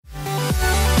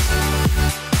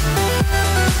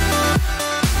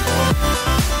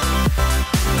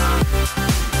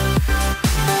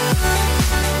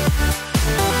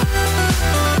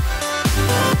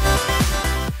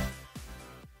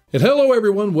And hello,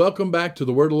 everyone. Welcome back to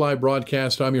the Word Alive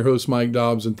broadcast. I'm your host, Mike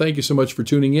Dobbs, and thank you so much for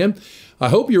tuning in. I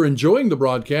hope you're enjoying the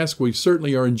broadcast. We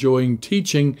certainly are enjoying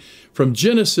teaching from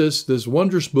Genesis, this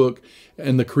wondrous book,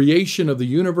 and the creation of the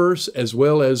universe as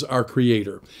well as our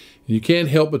Creator. You can't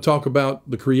help but talk about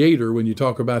the Creator when you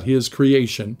talk about His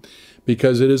creation,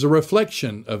 because it is a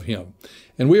reflection of Him.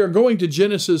 And we are going to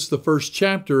Genesis, the first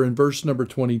chapter, in verse number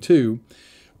 22,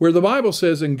 where the Bible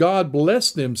says, "And God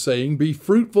blessed them, saying, Be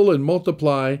fruitful and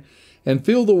multiply, and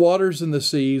fill the waters and the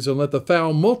seas, and let the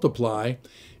fowl multiply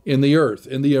in the earth."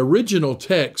 In the original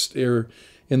text, in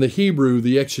the Hebrew,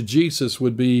 the exegesis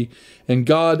would be, "And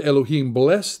God Elohim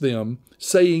blessed them,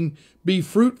 saying, Be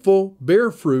fruitful, bear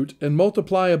fruit, and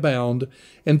multiply abound,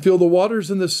 and fill the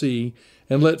waters and the sea,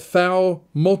 and let fowl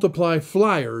multiply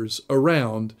flyers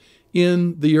around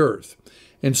in the earth."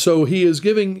 And so he is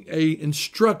giving a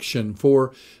instruction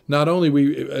for not only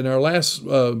in our last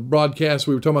broadcast,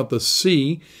 we were talking about the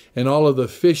sea and all of the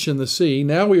fish in the sea.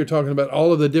 Now we are talking about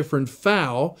all of the different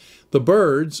fowl, the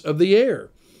birds of the air.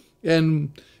 And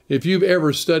if you've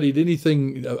ever studied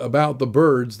anything about the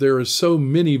birds, there is so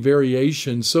many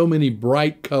variations, so many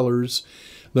bright colors.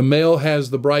 The male has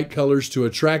the bright colors to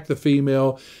attract the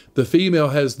female. The female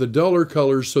has the duller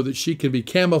colors so that she can be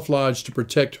camouflaged to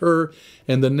protect her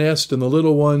and the nest and the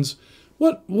little ones.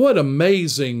 What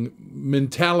amazing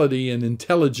mentality and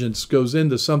intelligence goes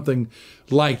into something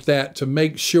like that to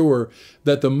make sure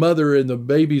that the mother and the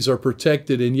babies are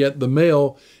protected, and yet the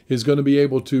male is going to be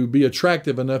able to be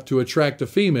attractive enough to attract a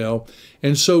female.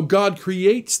 And so God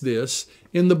creates this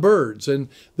in the birds, and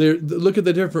look at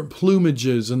the different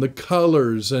plumages and the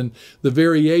colors and the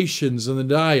variations and the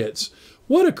diets.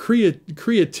 What a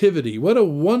creativity, what a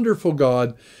wonderful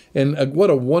God, and what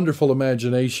a wonderful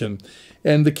imagination.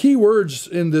 And the key words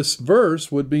in this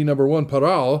verse would be, number one,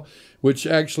 paral, which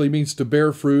actually means to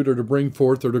bear fruit or to bring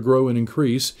forth or to grow and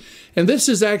increase. And this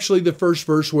is actually the first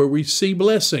verse where we see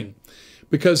blessing,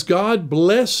 because God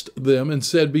blessed them and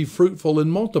said, "Be fruitful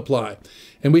and multiply."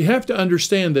 And we have to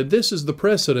understand that this is the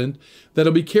precedent that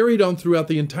will be carried on throughout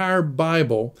the entire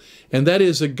Bible, and that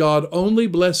is that God only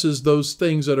blesses those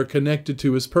things that are connected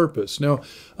to His purpose. Now,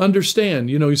 understand,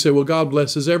 you say, well, God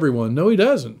blesses everyone. No, He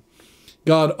doesn't.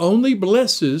 God only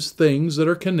blesses things that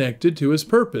are connected to His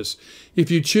purpose.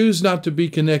 If you choose not to be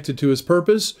connected to His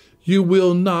purpose, you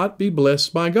will not be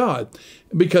blessed by God.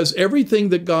 Because everything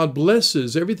that God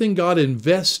blesses, everything God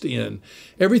invests in,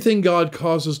 everything God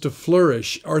causes to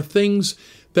flourish are things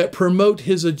that promote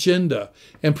His agenda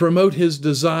and promote His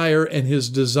desire and His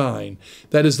design.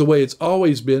 That is the way it's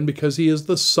always been, because He is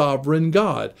the sovereign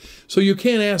God. So you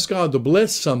can't ask God to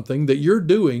bless something that you're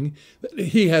doing that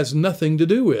He has nothing to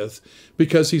do with,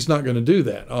 because He's not going to do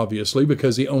that, obviously,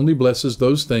 because He only blesses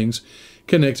those things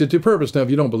connected to purpose. Now,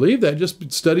 if you don't believe that,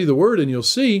 just study the Word and you'll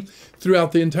see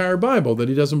throughout the entire Bible that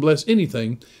He doesn't bless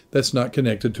anything that's not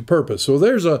connected to purpose. So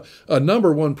there's a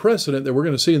number one precedent that we're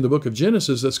going to see in the book of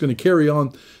Genesis that's going to carry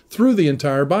on through the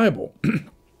entire Bible.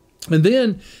 And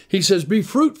then He says, "Be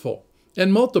fruitful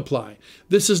and multiply."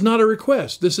 This is not a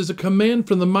request. This is a command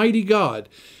from the mighty God.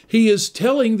 He is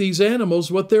telling these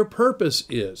animals what their purpose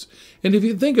is. And if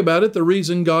you think about it, the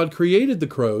reason God created the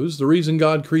crows, the reason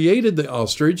God created the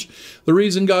ostrich, the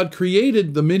reason God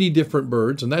created the many different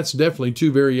birds, and that's definitely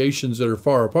two variations that are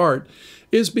far apart,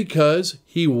 is because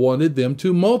He wanted them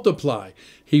to multiply.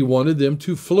 He wanted them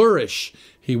to flourish.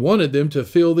 He wanted them to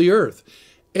fill the earth.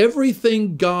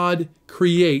 Everything God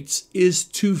creates is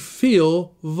to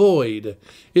fill void.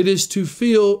 It is to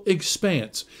fill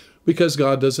expanse, because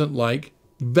God doesn't like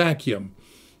vacuum.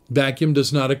 Vacuum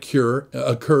does not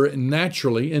occur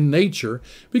naturally in nature,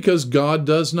 because God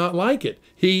does not like it.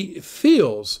 He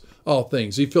fills all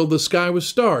things. He filled the sky with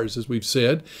stars, as we've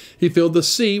said. He filled the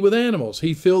sea with animals.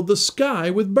 He filled the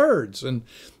sky with birds. And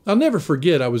I'll never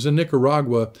forget, I was in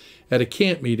Nicaragua at a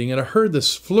camp meeting, and I heard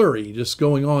this flurry just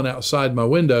going on outside my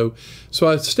window. So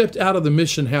I stepped out of the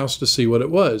mission house to see what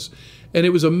it was. And it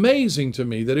was amazing to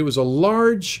me that it was a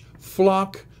large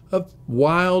flock of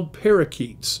wild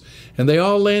parakeets. And they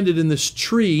all landed in this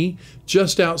tree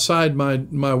just outside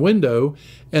my window.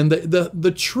 And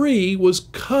the tree was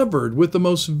covered with the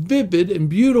most vivid and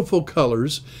beautiful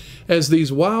colors, as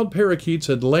these wild parakeets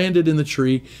had landed in the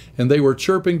tree, and they were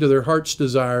chirping to their heart's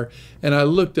desire. And I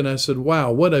looked and I said,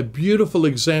 wow, what a beautiful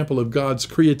example of God's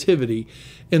creativity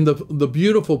in the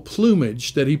beautiful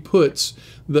plumage that He puts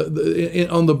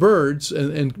on the birds,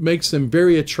 and makes them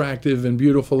very attractive and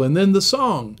beautiful. And then the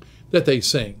song that they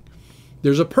sing.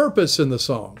 There's a purpose in the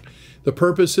song. The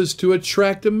purpose is to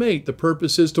attract a mate. The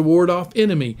purpose is to ward off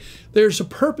enemy. There's a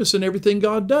purpose in everything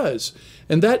God does.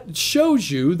 And that shows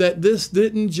you that this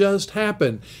didn't just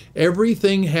happen.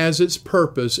 Everything has its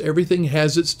purpose. Everything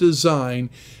has its design.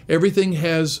 Everything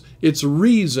has its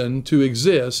reason to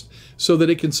exist so that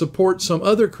it can support some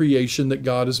other creation that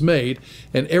God has made.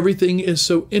 And everything is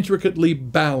so intricately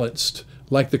balanced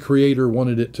like the Creator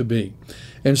wanted it to be.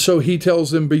 And so he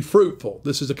tells them, be fruitful.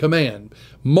 This is a command.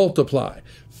 Multiply.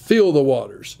 Fill the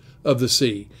waters of the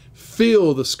sea.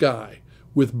 Fill the sky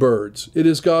with birds. It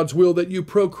is God's will that you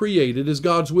procreate. It is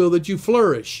God's will that you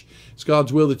flourish. It's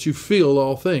God's will that you fill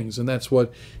all things. And that's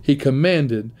what he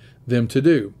commanded them to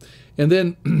do. And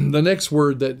then the next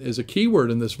word that is a key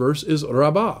word in this verse is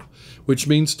rabbah, which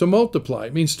means to multiply.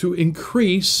 It means to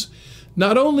increase,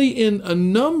 not only in a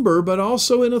number, but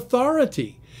also in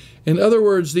authority. In other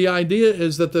words, the idea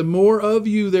is that the more of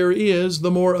you there is,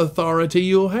 the more authority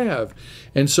you'll have.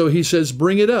 And so he says,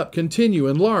 bring it up, continue,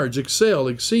 enlarge, excel,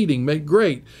 exceeding, make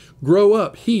great, grow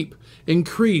up, heap,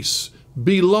 increase,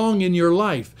 belong in your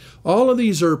life. All of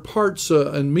these are parts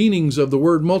and meanings of the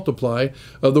word multiply,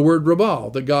 of the word rabbah,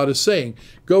 that God is saying.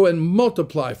 Go and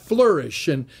multiply, flourish,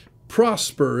 and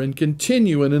prosper, and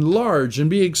continue, and enlarge, and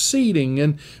be exceeding,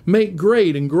 and make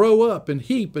great, and grow up, and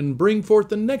heap, and bring forth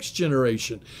the next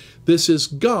generation. This is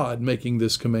God making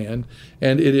this command,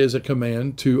 and it is a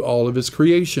command to all of his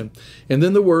creation. And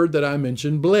then the word that I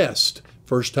mentioned, blessed.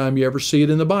 First time you ever see it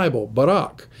in the Bible,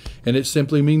 barak. And it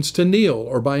simply means to kneel,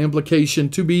 or by implication,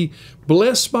 to be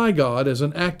blessed by God as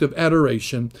an act of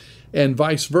adoration, and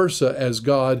vice versa, as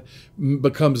God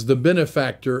becomes the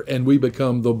benefactor and we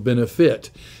become the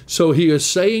benefit. So he is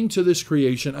saying to this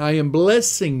creation, I am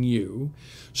blessing you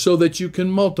so that you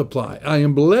can multiply. I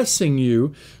am blessing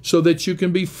you so that you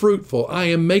can be fruitful. I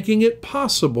am making it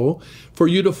possible for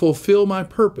you to fulfill my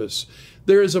purpose.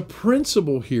 There is a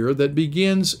principle here that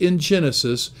begins in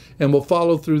Genesis and will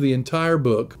follow through the entire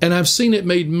book. And I've seen it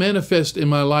made manifest in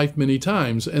my life many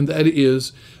times, and that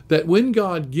is that when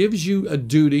God gives you a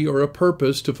duty or a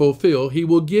purpose to fulfill, he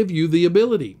will give you the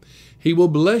ability. He will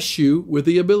bless you with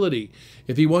the ability.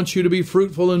 If he wants you to be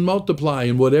fruitful and multiply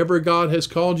in whatever God has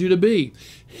called you to be,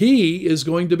 he is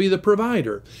going to be the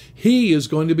provider. He is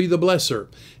going to be the blesser.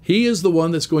 He is the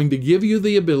one that's going to give you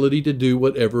the ability to do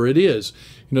whatever it is.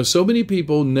 You know, so many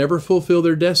people never fulfill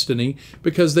their destiny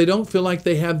because they don't feel like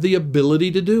they have the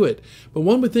ability to do it. But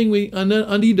one thing we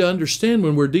need to understand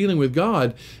when we're dealing with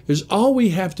God is all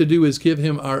we have to do is give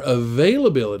him our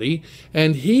availability,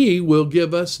 and he will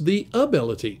give us the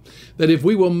ability. That if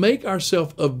we will make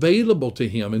ourselves available to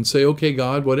him and say, okay,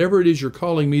 God, whatever it is you're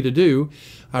calling me to do,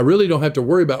 I really don't have to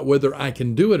worry about whether I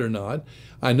can do it or not.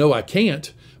 I know I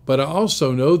can't, but I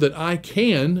also know that I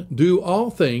can do all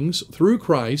things through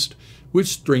Christ, which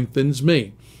strengthens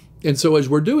me. And so as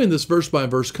we're doing this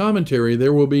verse-by-verse commentary,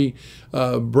 there will be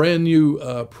brand new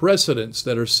precedents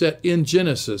that are set in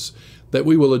Genesis that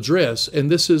we will address. And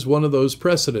this is one of those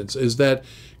precedents, is that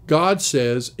God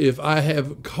says, if I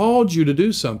have called you to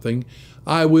do something,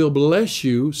 I will bless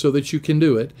you so that you can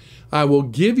do it. I will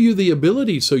give you the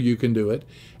ability so you can do it.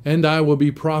 And I will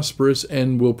be prosperous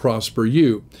and will prosper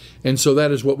you. And so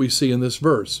that is what we see in this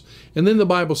verse. And then the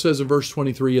Bible says in verse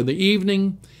 23, in the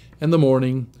evening and the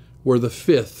morning were the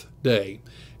fifth day.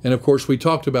 And of course, we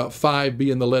talked about 5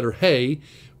 being the letter He,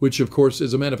 which of course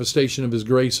is a manifestation of his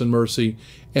grace and mercy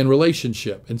and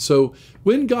relationship. And so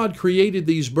when God created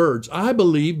these birds, I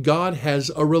believe God has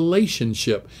a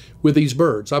relationship with these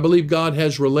birds. I believe God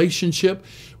has relationship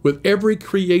with every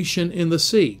creation in the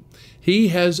sea. He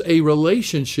has a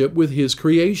relationship with his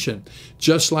creation,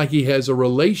 just like he has a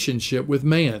relationship with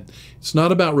man. It's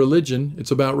not about religion, it's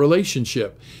about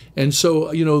relationship. And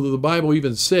so, you know, the Bible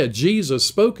even said, Jesus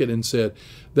spoke it and said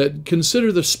that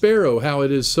consider the sparrow, how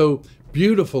it is so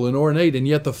beautiful and ornate, and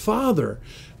yet the Father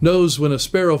knows when a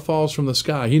sparrow falls from the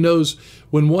sky. He knows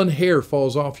when one hair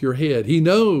falls off your head. He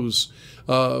knows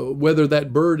whether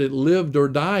that bird had lived or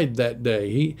died that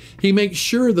day. He makes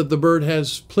sure that the bird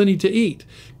has plenty to eat.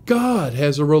 God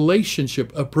has a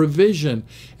relationship, a provision,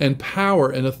 and power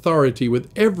and authority with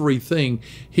everything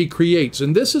he creates.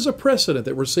 And this is a precedent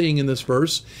that we're seeing in this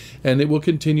verse, and it will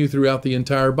continue throughout the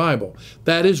entire Bible.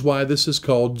 That is why this is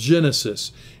called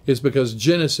Genesis, is because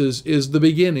Genesis is the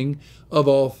beginning of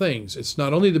all things. It's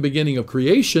not only the beginning of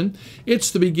creation,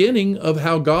 it's the beginning of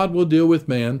how God will deal with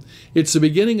man. It's the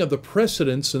beginning of the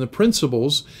precedents and the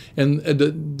principles and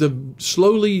the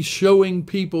slowly showing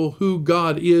people who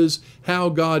God is, how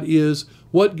God is,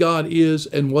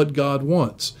 and what God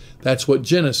wants. That's what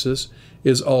Genesis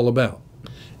is all about.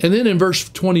 And then in verse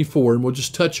 24, and we'll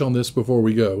just touch on this before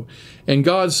we go. And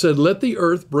God said, let the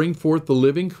earth bring forth the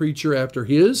living creature after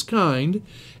his kind,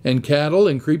 and cattle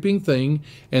and creeping thing,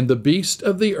 and the beast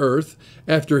of the earth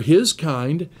after his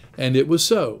kind, and it was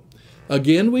so.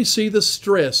 Again, we see the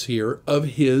stress here of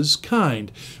his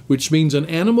kind, which means an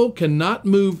animal cannot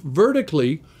move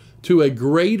vertically to a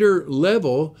greater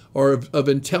level or of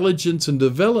intelligence and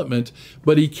development,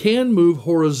 but he can move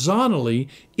horizontally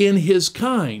in his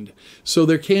kind. So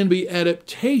there can be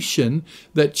adaptation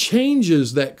that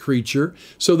changes that creature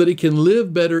so that it can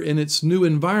live better in its new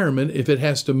environment if it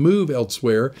has to move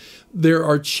elsewhere. There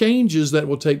are changes that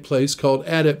will take place called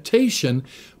adaptation,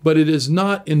 but it is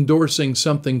not endorsing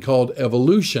something called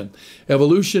evolution.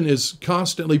 Evolution is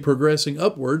constantly progressing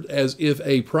upward as if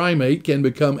a primate can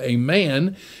become a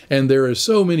man, and there are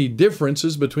so many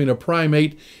differences between a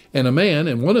primate and a man,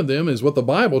 and one of them is what the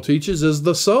Bible teaches is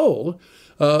the soul.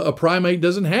 A primate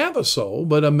doesn't have a soul,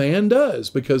 but a man does,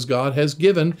 because God has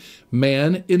given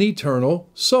man an eternal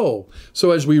soul. So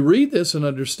as we read this and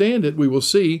understand it, we will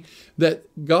see that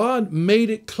God made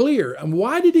it clear. And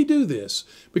why did he do this?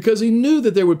 Because he knew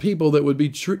that there were people that would be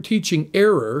teaching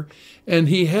error, and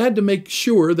he had to make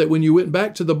sure that when you went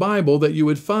back to the Bible that you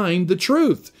would find the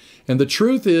truth. And the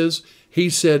truth is, he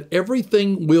said,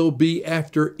 everything will be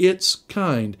after its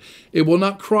kind. It will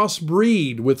not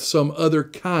crossbreed with some other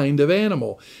kind of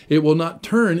animal. It will not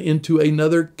turn into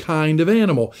another kind of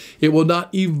animal. It will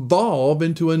not evolve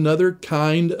into another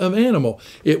kind of animal.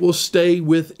 It will stay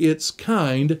with its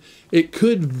kind. It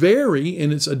could vary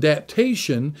in its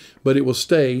adaptation, but it will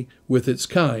stay with its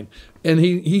kind. And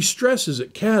he stresses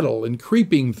it, cattle and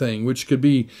creeping thing, which could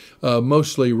be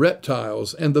mostly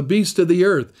reptiles, and the beast of the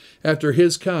earth after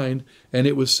his kind, and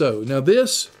it was so. Now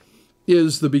this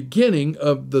is the beginning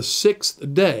of the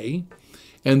sixth day,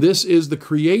 and this is the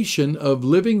creation of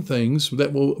living things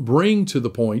that will bring to the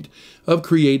point of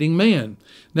creating man.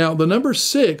 Now the number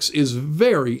 6 is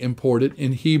very important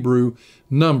in Hebrew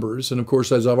numbers, and of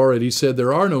course, as I've already said,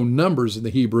 there are no numbers in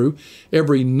the Hebrew.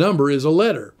 Every number is a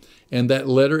letter. And that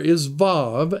letter is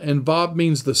Vav, and Vav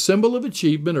means the symbol of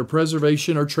achievement or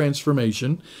preservation or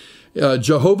transformation.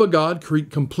 Jehovah God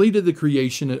completed the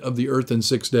creation of the earth in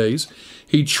 6 days.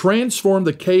 He transformed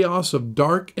the chaos of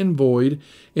dark and void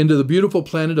into the beautiful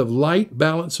planet of light,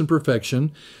 balance, and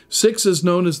perfection. 6 is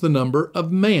known as the number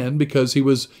of man because he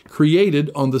was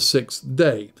created on the 6th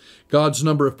day. God's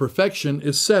number of perfection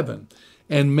is 7.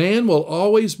 And man will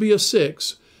always be a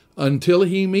 6 until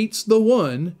he meets the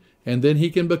 1, and then he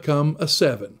can become a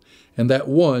 7. And that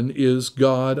 1 is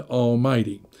God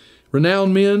Almighty.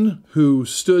 Renowned men who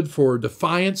stood for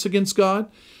defiance against God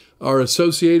are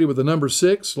associated with the number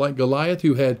 6, like Goliath,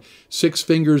 who had 6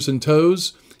 fingers and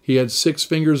toes. He had 6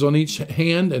 fingers on each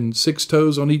hand and 6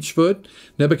 toes on each foot.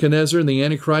 Nebuchadnezzar and the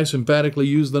Antichrist emphatically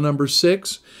used the number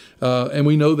 6. And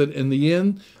we know that in the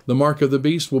end, the mark of the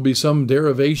beast will be some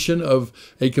derivation of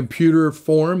a computer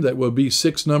form that will be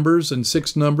 6 numbers and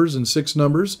 6 numbers and 6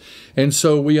 numbers. And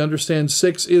so we understand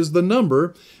 6 is the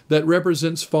number that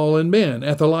represents fallen men.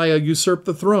 Athaliah usurped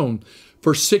the throne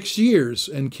for 6 years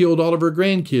and killed all of her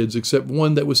grandkids except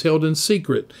one that was held in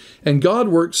secret. And God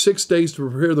worked 6 days to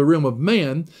prepare the realm of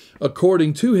man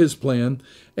according to his plan.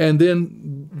 And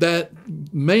then that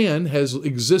man has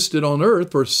existed on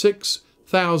earth for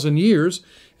 6,000 years,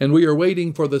 and we are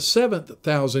waiting for the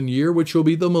 7,000 year, which will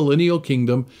be the millennial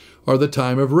kingdom or the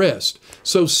time of rest.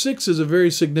 So 6 is a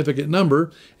very significant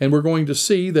number, and we're going to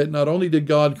see that not only did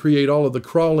God create all of the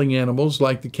crawling animals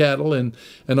like the cattle and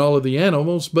all of the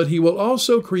animals, but he will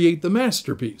also create the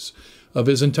masterpiece of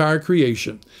his entire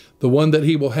creation, the one that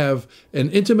he will have an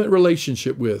intimate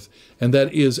relationship with, and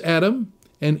that is Adam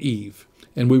and Eve.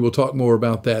 And we will talk more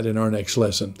about that in our next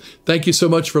lesson. Thank you so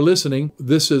much for listening.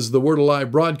 This is the Word Alive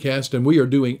broadcast, and we are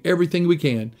doing everything we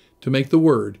can to make the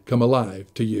Word come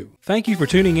alive to you. Thank you for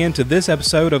tuning in to this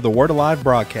episode of the Word Alive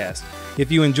broadcast. If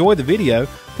you enjoyed the video,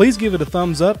 please give it a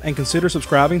thumbs up and consider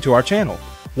subscribing to our channel.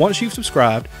 Once you've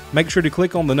subscribed, make sure to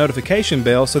click on the notification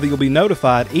bell so that you'll be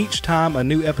notified each time a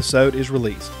new episode is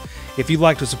released. If you'd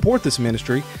like to support this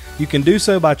ministry, you can do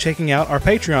so by checking out our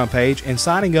Patreon page and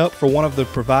signing up for one of the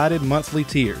provided monthly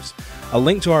tiers. A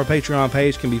link to our Patreon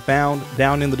page can be found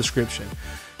down in the description.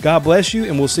 God bless you,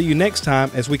 and we'll see you next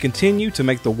time as we continue to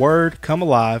make the Word come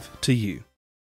alive to you.